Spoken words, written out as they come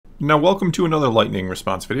Now welcome to another lightning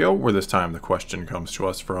response video, where this time the question comes to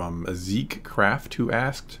us from Zeke Craft, who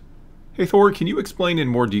asked, "Hey Thor, can you explain in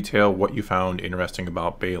more detail what you found interesting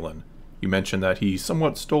about Baylan? You mentioned that he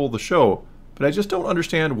somewhat stole the show, but I just don't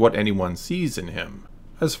understand what anyone sees in him.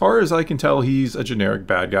 As far as I can tell, he's a generic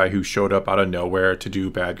bad guy who showed up out of nowhere to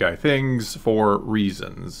do bad guy things for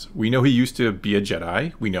reasons. We know he used to be a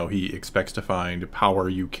Jedi, we know he expects to find power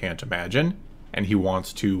you can't imagine, and he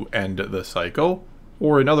wants to end the cycle.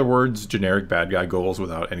 Or in other words, generic bad guy goals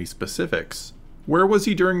without any specifics. Where was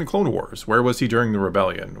he during the Clone Wars? Where was he during the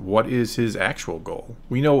Rebellion? What is his actual goal?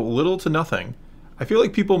 We know little to nothing. I feel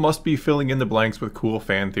like people must be filling in the blanks with cool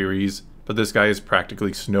fan theories, but this guy is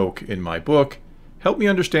practically Snoke in my book. Help me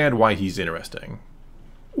understand why he's interesting."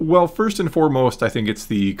 Well, first and foremost, I think it's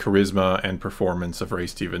the charisma and performance of Ray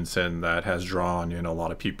Stevenson that has drawn in a lot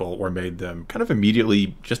of people or made them kind of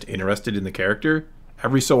immediately just interested in the character.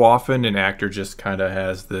 Every so often, an actor just kind of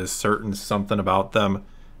has this certain something about them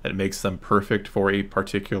that makes them perfect for a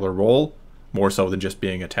particular role, more so than just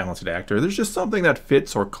being a talented actor. There's just something that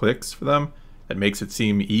fits or clicks for them that makes it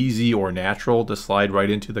seem easy or natural to slide right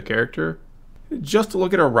into the character. Just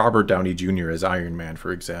look at a Robert Downey Jr. as Iron Man,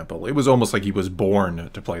 for example. It was almost like he was born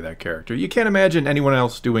to play that character. You can't imagine anyone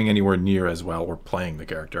else doing anywhere near as well or playing the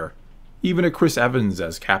character. Even a Chris Evans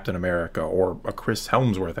as Captain America or a Chris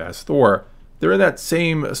Helmsworth as Thor, they're in that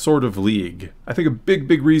same sort of league. I think a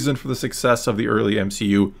big reason for the success of the early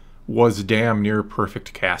MCU was damn near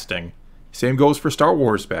perfect casting. Same goes for Star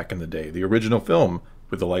Wars back in the day, the original film,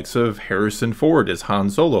 with the likes of Harrison Ford as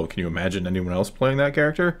Han Solo. Can you imagine anyone else playing that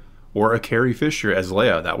character? Or a Carrie Fisher as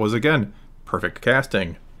Leia. That was, again, perfect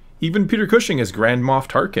casting. Even Peter Cushing as Grand Moff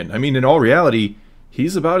Tarkin. I mean, in all reality,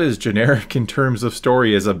 he's about as generic in terms of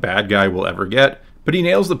story as a bad guy will ever get, but he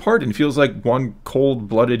nails the part and feels like one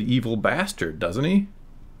cold-blooded evil bastard, doesn't he?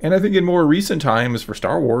 And I think in more recent times for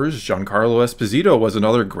Star Wars, Giancarlo Esposito was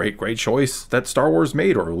another great choice that Star Wars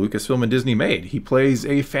made, or Lucasfilm and Disney made. He plays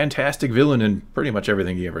a fantastic villain in pretty much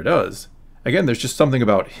everything he ever does. Again, there's just something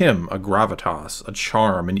about him, a gravitas, a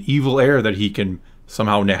charm, an evil air that he can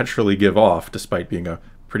somehow naturally give off, despite being a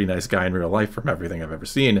pretty nice guy in real life from everything I've ever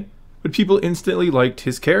seen. But people instantly liked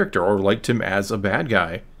his character, or liked him as a bad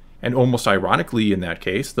guy. And almost ironically in that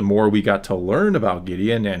case, the more we got to learn about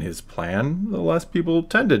Gideon and his plan, the less people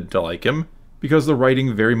tended to like him, because the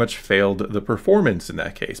writing very much failed the performance in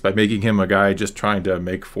that case. By making him a guy just trying to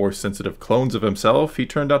make Force-sensitive clones of himself, he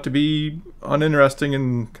turned out to be uninteresting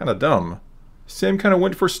and kind of dumb. Same kind of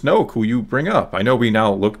went for Snoke, who you bring up. I know we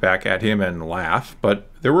now look back at him and laugh, but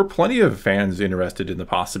there were plenty of fans interested in the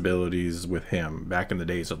possibilities with him, back in the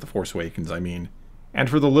days of The Force Awakens, I mean. And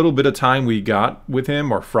for the little bit of time we got with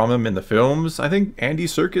him or from him in the films, I think Andy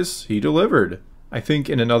Serkis, he delivered. I think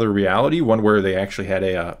in another reality, one where they actually had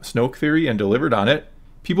a Snoke theory and delivered on it,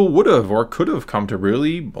 people would have or could have come to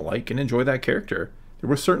really like and enjoy that character. There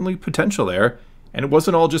was certainly potential there, and it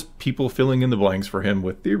wasn't all just people filling in the blanks for him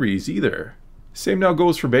with theories either. Same now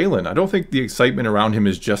goes for Baylan. I don't think the excitement around him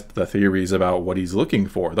is just the theories about what he's looking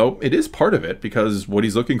for, though it is part of it, because what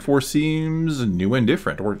he's looking for seems new and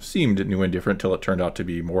different, or seemed new and different till it turned out to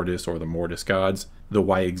be Mortis or the Mortis gods, though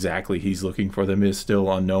why exactly he's looking for them is still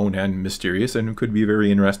unknown and mysterious and could be very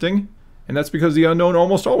interesting. And that's because the unknown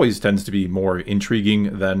almost always tends to be more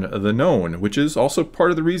intriguing than the known, which is also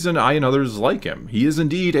part of the reason I and others like him. He is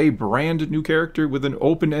indeed a brand new character with an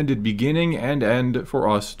open-ended beginning and end for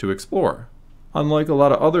us to explore. Unlike a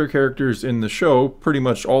lot of other characters in the show, pretty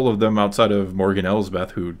much all of them outside of Morgan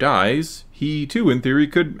Elsbeth who dies, he too in theory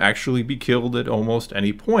could actually be killed at almost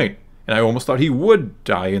any point. And I almost thought he would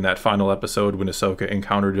die in that final episode when Ahsoka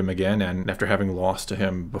encountered him again, and after having lost to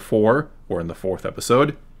him before, or in the 4th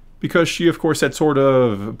episode, because she of course had sort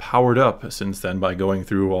of powered up since then by going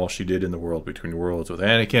through all she did in the World Between Worlds with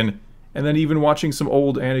Anakin, and then even watching some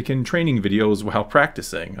old Anakin training videos while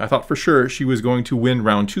practicing. I thought for sure she was going to win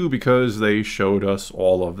round 2 because they showed us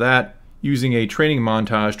all of that, using a training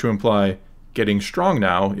montage to imply getting strong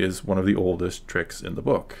now is one of the oldest tricks in the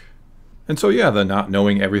book. And so yeah, the not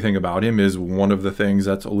knowing everything about him is one of the things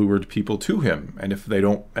that's lured people to him, and if they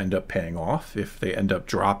don't end up paying off, if they end up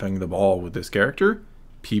dropping the ball with this character,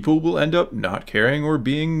 people will end up not caring or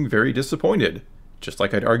being very disappointed. Just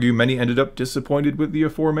like I'd argue many ended up disappointed with the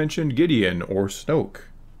aforementioned Gideon or Snoke.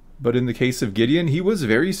 But in the case of Gideon, he was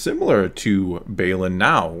very similar to Baylan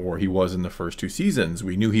now, or he was in the first 2 seasons.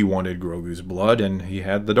 We knew he wanted Grogu's blood, and he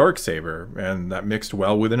had the Darksaber, and that mixed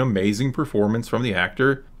well with an amazing performance from the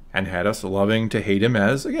actor, and had us loving to hate him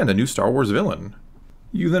as, again, a new Star Wars villain.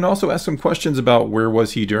 You then also ask some questions about where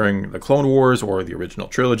was he during the Clone Wars or the original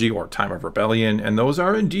trilogy or Time of Rebellion, and those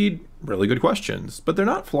are indeed really good questions, but they're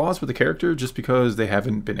not flaws with the character just because they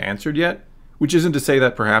haven't been answered yet, which isn't to say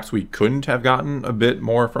that perhaps we couldn't have gotten a bit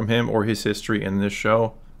more from him or his history in this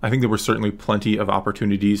show. I think there were certainly plenty of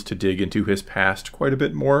opportunities to dig into his past quite a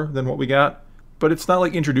bit more than what we got. But it's not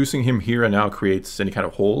like introducing him here and now creates any kind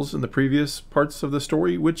of holes in the previous parts of the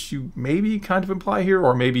story, which you maybe kind of imply here,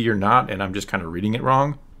 or maybe you're not, and I'm just kind of reading it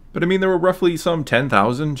wrong. But I mean, there were roughly some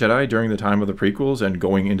 10,000 Jedi during the time of the prequels and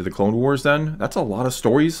going into the Clone Wars then. That's a lot of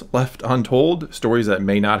stories left untold, stories that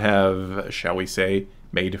may not have, shall we say,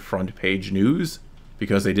 made front page news,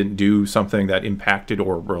 because they didn't do something that impacted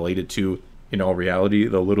or related to, in all reality,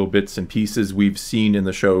 the little bits and pieces we've seen in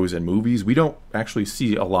the shows and movies. We don't actually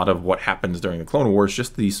see a lot of what happens during the Clone Wars,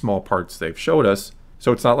 just the small parts they've showed us.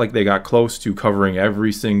 So it's not like they got close to covering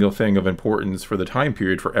every single thing of importance for the time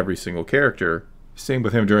period for every single character. Same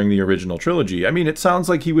with him during the original trilogy. I mean, it sounds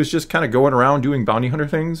like he was just kind of going around doing bounty hunter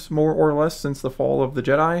things, more or less, since the fall of the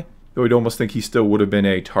Jedi. Though I'd almost think he still would have been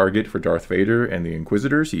a target for Darth Vader and the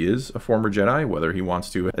Inquisitors. He is a former Jedi, whether he wants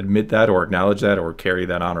to admit that or acknowledge that or carry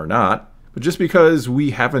that on or not. But just because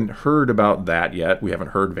we haven't heard about that yet, we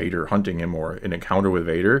haven't heard Vader hunting him or an encounter with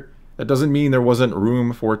Vader, that doesn't mean there wasn't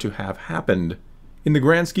room for it to have happened. In the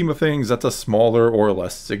grand scheme of things, that's a smaller or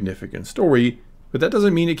less significant story, but that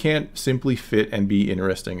doesn't mean it can't simply fit and be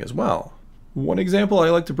interesting as well. One example I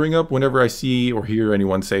like to bring up whenever I see or hear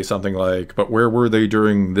anyone say something like, but where were they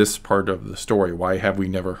during this part of the story? Why have we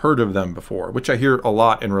never heard of them before? Which I hear a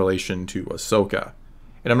lot in relation to Ahsoka.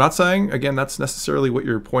 And I'm not saying, again, that's necessarily what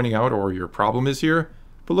you're pointing out or your problem is here,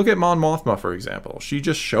 but look at Mon Mothma, for example. She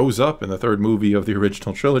just shows up in the third movie of the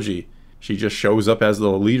original trilogy. She just shows up as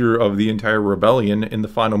the leader of the entire rebellion in the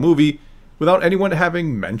final movie without anyone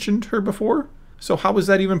having mentioned her before. So how is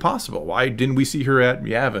that even possible? Why didn't we see her at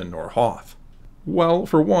Yavin or Hoth? Well,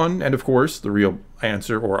 for one, and of course, the real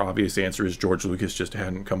answer or obvious answer is George Lucas just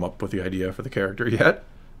hadn't come up with the idea for the character yet.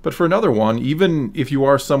 But for another one, even if you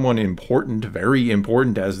are someone important, very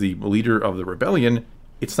important as the leader of the rebellion,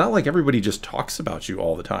 it's not like everybody just talks about you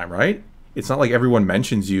all the time, right? It's not like everyone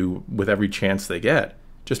mentions you with every chance they get.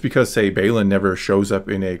 Just because, say, Baylan never shows up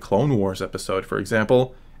in a Clone Wars episode, for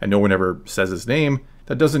example, and no one ever says his name,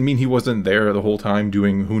 that doesn't mean he wasn't there the whole time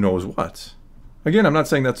doing who knows what. Again, I'm not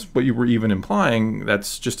saying that's what you were even implying,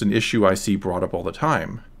 that's just an issue I see brought up all the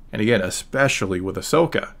time. And again, especially with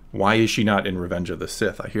Ahsoka. Why is she not in Revenge of the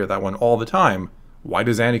Sith? I hear that one all the time. Why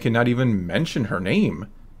does Anakin not even mention her name?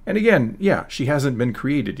 And again, yeah, she hasn't been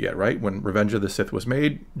created yet, right? When Revenge of the Sith was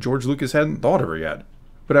made, George Lucas hadn't thought of her yet.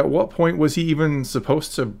 But at what point was he even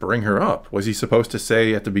supposed to bring her up? Was he supposed to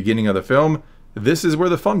say at the beginning of the film, this is where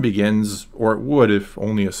the fun begins, or it would if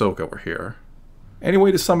only Ahsoka were here?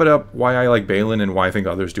 Anyway, to sum it up, why I like Baylan and why I think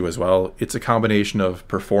others do as well, it's a combination of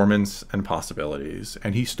performance and possibilities.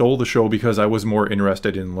 And he stole the show because I was more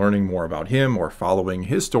interested in learning more about him or following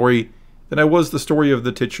his story than I was the story of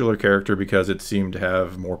the titular character because it seemed to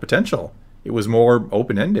have more potential. It was more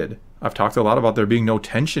open-ended. I've talked a lot about there being no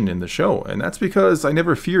tension in the show, and that's because I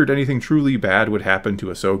never feared anything truly bad would happen to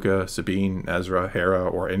Ahsoka, Sabine, Ezra, Hera,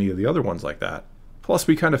 or any of the other ones like that. Plus,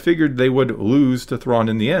 we kind of figured they would lose to Thrawn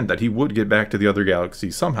in the end, that he would get back to the other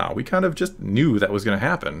galaxies somehow. We kind of just knew that was going to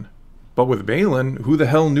happen. But with Baylan, who the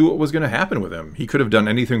hell knew what was going to happen with him? He could have done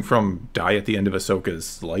anything from die at the end of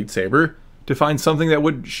Ahsoka's lightsaber to find something that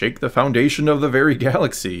would shake the foundation of the very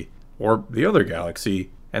galaxy, or the other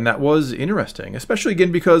galaxy, and that was interesting, especially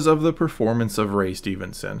again because of the performance of Ray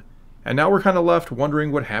Stevenson. And now we're kind of left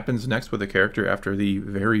wondering what happens next with the character after the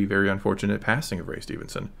very, very unfortunate passing of Ray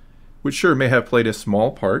Stevenson. Which sure may have played a small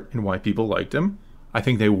part in why people liked him. I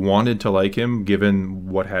think they wanted to like him given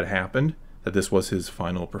what had happened, that this was his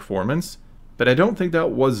final performance. But I don't think that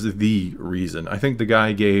was the reason. I think the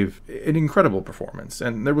guy gave an incredible performance,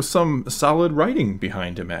 and there was some solid writing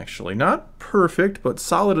behind him actually. Not perfect, but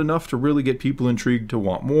solid enough to really get people intrigued to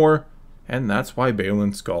want more, and that's why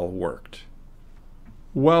Baylan Skoll worked.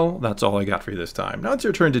 Well, that's all I got for you this time. Now it's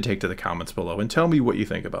your turn to take to the comments below and tell me what you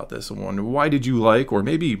think about this one. Why did you like, or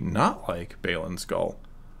maybe not like, Baylan Skoll?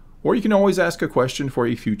 Or you can always ask a question for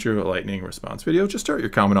a future lightning response video. Just start your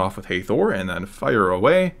comment off with "Hey Thor" and then fire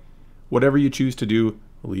away. Whatever you choose to do,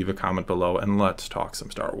 leave a comment below and let's talk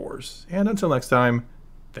some Star Wars. And until next time,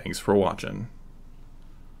 thanks for watching.